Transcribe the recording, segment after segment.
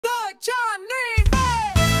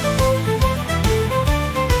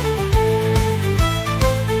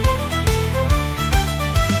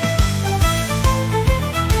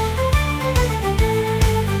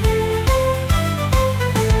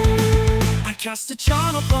cast a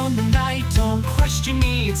charm upon the night. Don't question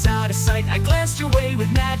me, it's out of sight. I glanced your way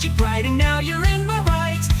with magic bright, and now you're in my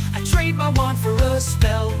right. I trade my wand for a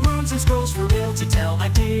spell, runes and scrolls for real to tell. I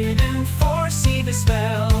didn't foresee the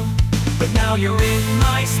spell, but now you're in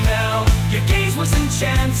my spell. Your gaze was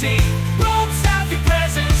enchanting, robes have your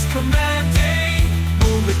presence commanding.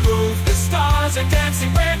 Moonlit roof, the stars are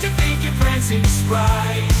dancing. Where to think you're prancing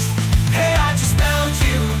bright? Hey, I just found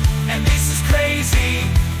you, and this is crazy,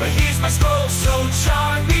 but here's my scroll, so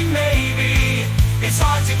charming maybe. It's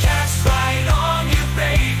hard to cast right on you,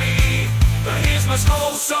 baby, but here's my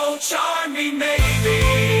scroll, so charming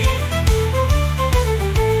maybe.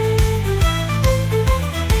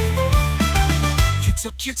 You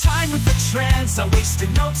took your time with the trance, I wasted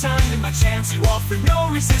no time in my chance. You offered no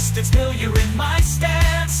resistance till you're in my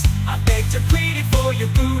stance. I begged and pleaded for your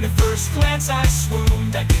boon, at first glance I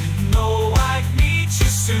swooned. I didn't know I'd meet you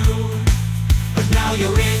soon, but now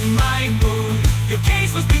you're in my mood. Your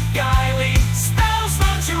gaze was beguiling, spells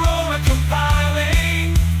from your aura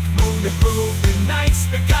compiling. Moonlit roof, the night's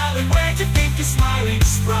beguiling. Where'd you think you're smiling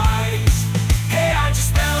sprite? Hey, I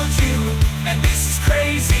just found you, and this is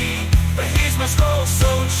crazy, but here's my scroll, so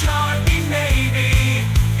charming maybe.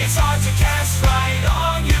 It's hard to cast right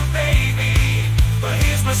on you, baby, but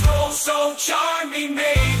here's my scroll, so charming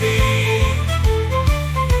maybe.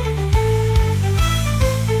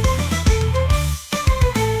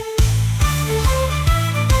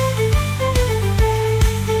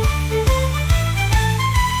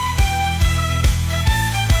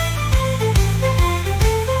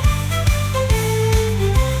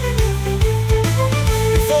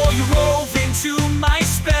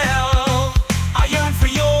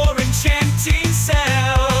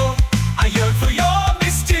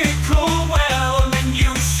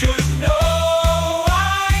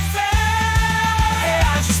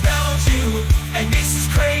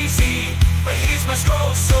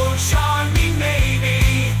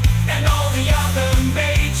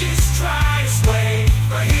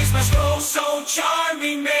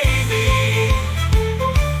 Charming maybe.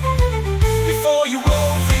 Before you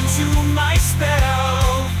wove into my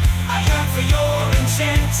spell, I yearn for your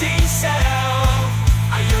enchanting self.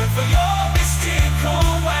 I yearn for your mystical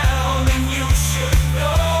well, and you should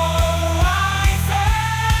know I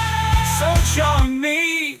fell. So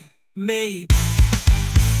charming maybe.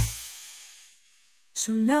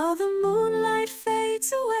 So now the moonlight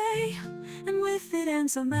fades away, and with it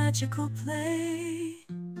ends a magical play.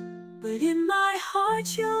 But in my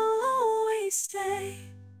heart you'll always stay,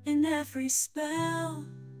 in every spell,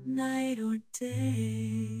 night or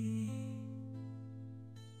day.